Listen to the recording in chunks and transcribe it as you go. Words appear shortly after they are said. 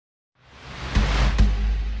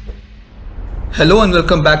Hello and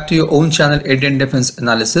welcome back to your own channel Indian Defense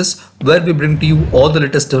Analysis, where we bring to you all the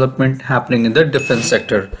latest development happening in the defense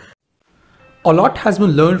sector. A lot has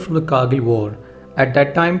been learned from the Kargil war. At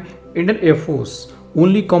that time, Indian Air Force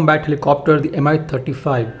only combat helicopter, the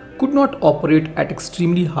Mi-35, could not operate at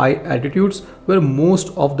extremely high altitudes where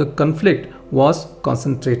most of the conflict was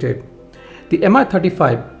concentrated. The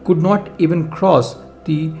Mi-35 could not even cross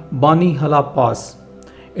the Banihal pass.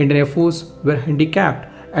 Indian Air Force were handicapped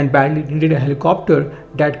and badly needed a helicopter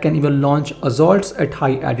that can even launch assaults at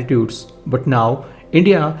high altitudes. But now,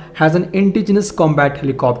 India has an indigenous combat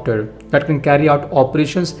helicopter that can carry out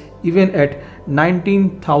operations even at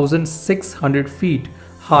 19,600 feet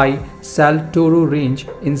high Saltoro Range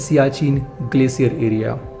in Siachen Glacier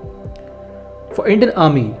area. For Indian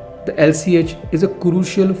Army, the LCH is a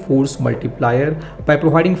crucial force multiplier by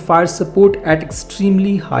providing fire support at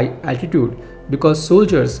extremely high altitude because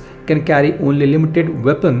soldiers can carry only limited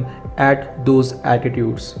weapon at those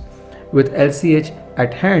altitudes. With LCH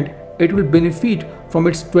at hand, it will benefit from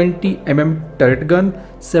its 20 mm turret gun,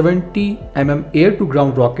 70 mm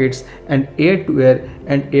air-to-ground rockets and air-to-air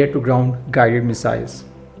and air-to-ground guided missiles.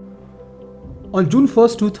 On June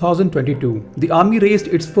 1st, 2022, the Army raised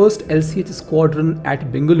its first LCH Squadron at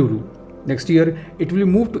Bengaluru. Next year, it will be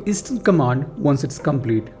moved to Eastern Command once it's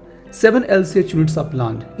complete. 7 LCH units are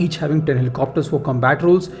planned, each having 10 helicopters for combat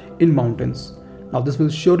roles in mountains. Now this will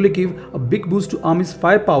surely give a big boost to Army's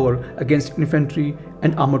firepower against infantry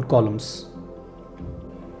and armoured columns.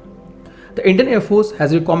 The Indian Air Force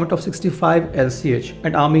has a requirement of 65 LCH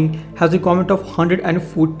and Army has a requirement of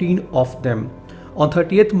 114 of them. On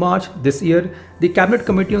 30th March this year, the Cabinet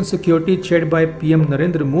Committee on Security chaired by PM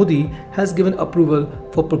Narendra Modi has given approval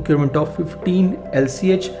for procurement of 15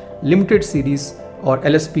 LCH Limited Series or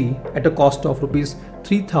LSP at a cost of Rs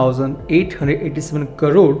 3,887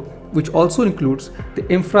 crore, which also includes the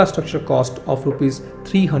infrastructure cost of Rs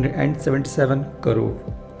 377 crore.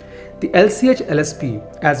 The LCH LSP,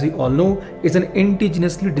 as we all know, is an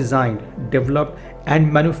indigenously designed, developed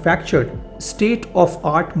and manufactured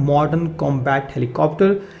state-of-art modern combat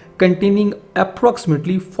helicopter containing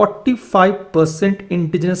approximately 45%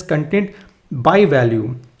 indigenous content by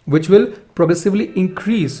value, which will progressively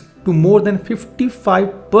increase to more than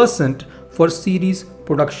 55% for series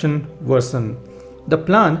production version. The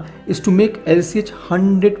plan is to make LCH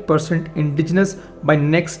 100% indigenous by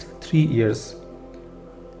next 3 years.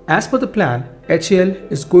 As per the plan, HAL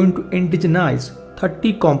is going to indigenize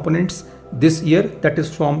 30 components this year, that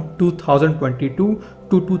is from 2022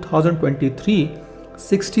 to 2023,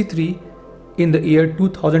 63 in the year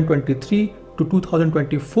 2023 to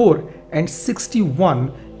 2024 and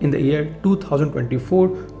 61 in the year 2024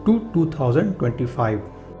 to 2025.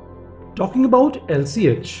 Talking about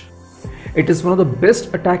LCH, it is one of the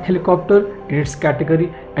best attack helicopter in its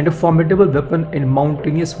category and a formidable weapon in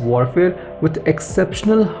mountainous warfare with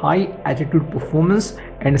exceptional high altitude performance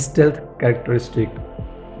and stealth characteristic.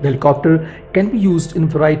 The helicopter can be used in a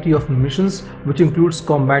variety of missions, which includes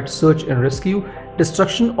combat search and rescue,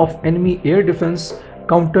 destruction of enemy air defense,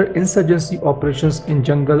 counter-insurgency operations in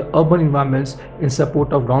jungle urban environments in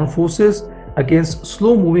support of ground forces, against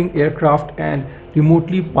slow-moving aircraft and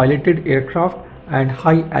remotely piloted aircraft, and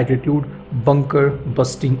high-altitude bunker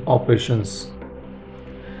busting operations.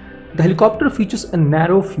 The helicopter features a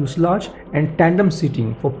narrow fuselage and tandem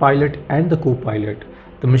seating for pilot and the co-pilot.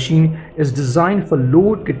 The machine is designed for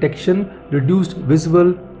low detection, reduced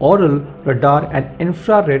visual, aural, radar and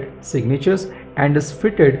infrared signatures and is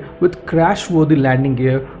fitted with crash-worthy landing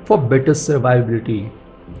gear for better survivability.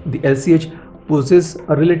 The LCH possesses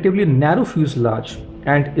a relatively narrow fuselage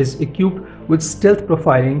and is equipped with stealth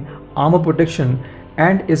profiling, armor protection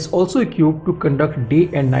and is also equipped to conduct day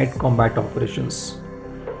and night combat operations.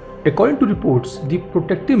 According to reports, the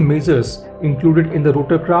protective measures included in the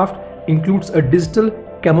rotorcraft includes a digital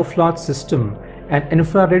camouflage system, an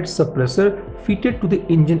infrared suppressor fitted to the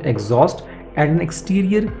engine exhaust and an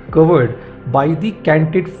exterior covered by the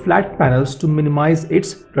canted flat panels to minimize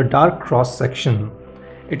its radar cross-section.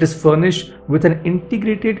 It is furnished with an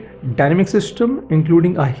integrated dynamic system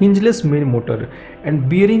including a hingeless main motor and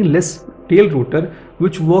bearing-less tail rotor,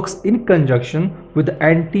 which works in conjunction with the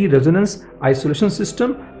anti-resonance isolation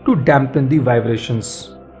system to dampen the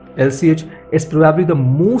vibrations. LCH is probably the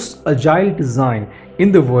most agile design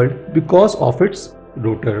in the world because of its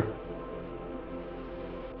rotor.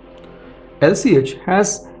 LCH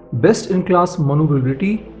has best-in-class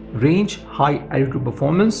maneuverability, range, high altitude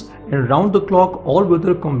performance, and round-the-clock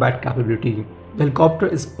all-weather combat capability. The helicopter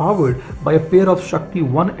is powered by a pair of Shakti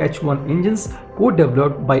 1H1 engines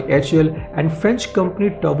co-developed by HAL and French company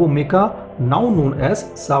Turbomeca, now known as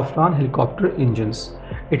Safran helicopter engines.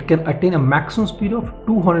 It can attain a maximum speed of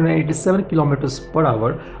 287 kilometers per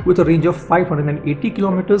hour with a range of 580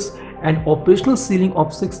 kilometers and operational ceiling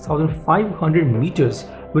of 6,500 meters,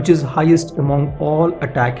 which is highest among all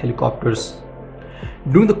attack helicopters.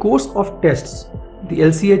 During the course of tests, the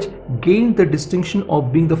LCH gained the distinction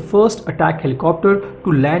of being the first attack helicopter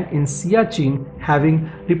to land in Siachen, having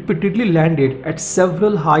repeatedly landed at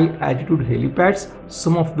several high altitude helipads,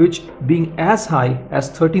 some of which being as high as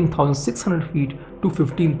 13,600 feet to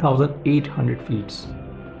 15,800 feet.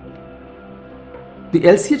 The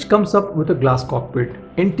LCH comes up with a glass cockpit,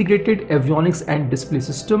 integrated avionics and display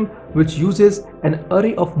system which uses an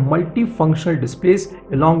array of multifunctional displays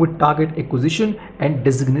along with target acquisition and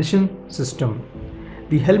designation system.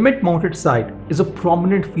 The helmet mounted sight is a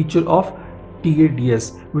prominent feature of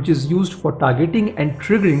TADS, which is used for targeting and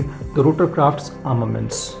triggering the rotorcraft's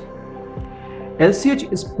armaments.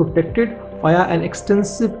 LCH is protected via an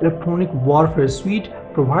extensive electronic warfare suite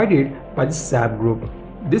provided by the SAB group.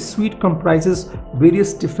 This suite comprises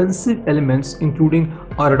various defensive elements including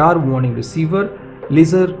a radar warning receiver,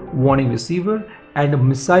 laser warning receiver, and a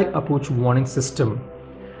missile approach warning system.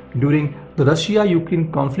 During the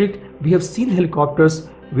Russia-Ukraine conflict, we have seen helicopters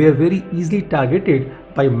were very easily targeted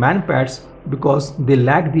by manpads because they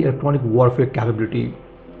lack the electronic warfare capability.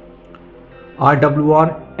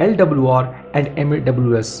 RWR, LWR, and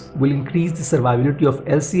MAWS will increase the survivability of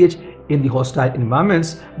LCH in the hostile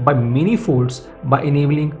environments by many folds by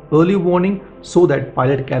enabling early warning so that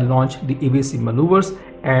pilot can launch the evasive maneuvers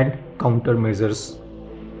and countermeasures.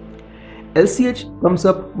 LCH comes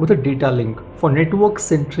up with a data link for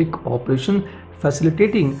network-centric operation,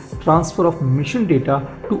 facilitating transfer of mission data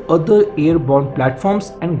to other airborne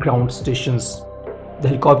platforms and ground stations. The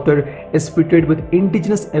helicopter is fitted with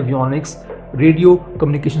indigenous avionics, radio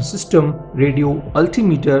communication system, radio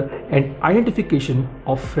altimeter, and identification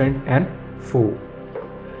of friend and foe.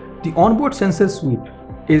 The onboard sensor suite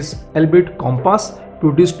is Elbit Compass,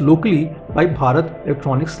 produced locally by Bharat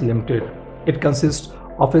Electronics Limited. It consists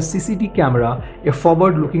of a CCD camera, a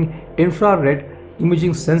forward-looking infrared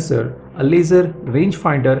imaging sensor, a laser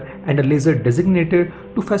rangefinder, and a laser designator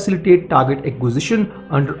to facilitate target acquisition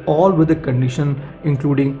under all weather conditions,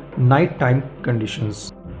 including nighttime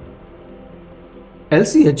conditions.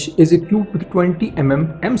 LCH is equipped with 20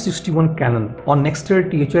 mm M61 cannon on Nexter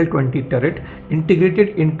THL-20 turret integrated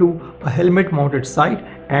into a helmet-mounted sight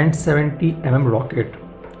and 70 mm rocket.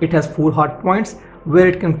 It has 4 hardpoints where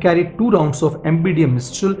it can carry 2 rounds of MBDM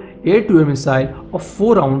Mistral air-to-air missile or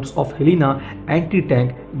 4 rounds of Helena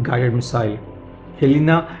anti-tank guided missile.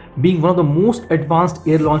 Helena, being one of the most advanced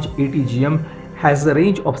air-launched ATGM, has a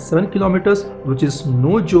range of 7 kilometers, which is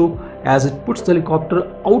no joke as it puts the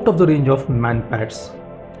helicopter out of the range of manpads.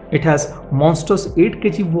 It has monstrous 8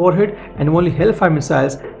 kg warhead, and only Hellfire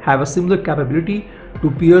missiles have a similar capability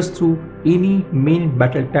to pierce through any main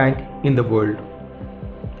battle tank in the world.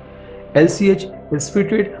 LCH is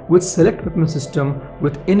fitted with select weapon system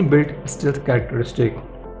with inbuilt stealth characteristic.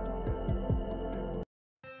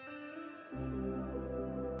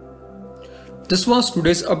 This was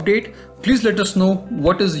today's update. Please let us know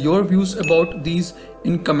what is your views about these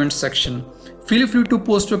in comment section. Feel free to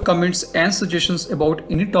post your comments and suggestions about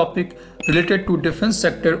any topic related to defense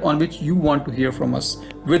sector on which you want to hear from us.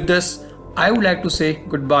 With this, I would like to say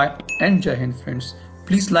goodbye and Jai Hind friends.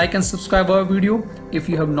 Please like and subscribe our video if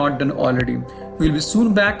you have not done already. We will be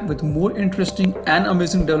soon back with more interesting and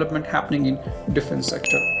amazing development happening in defense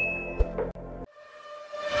sector.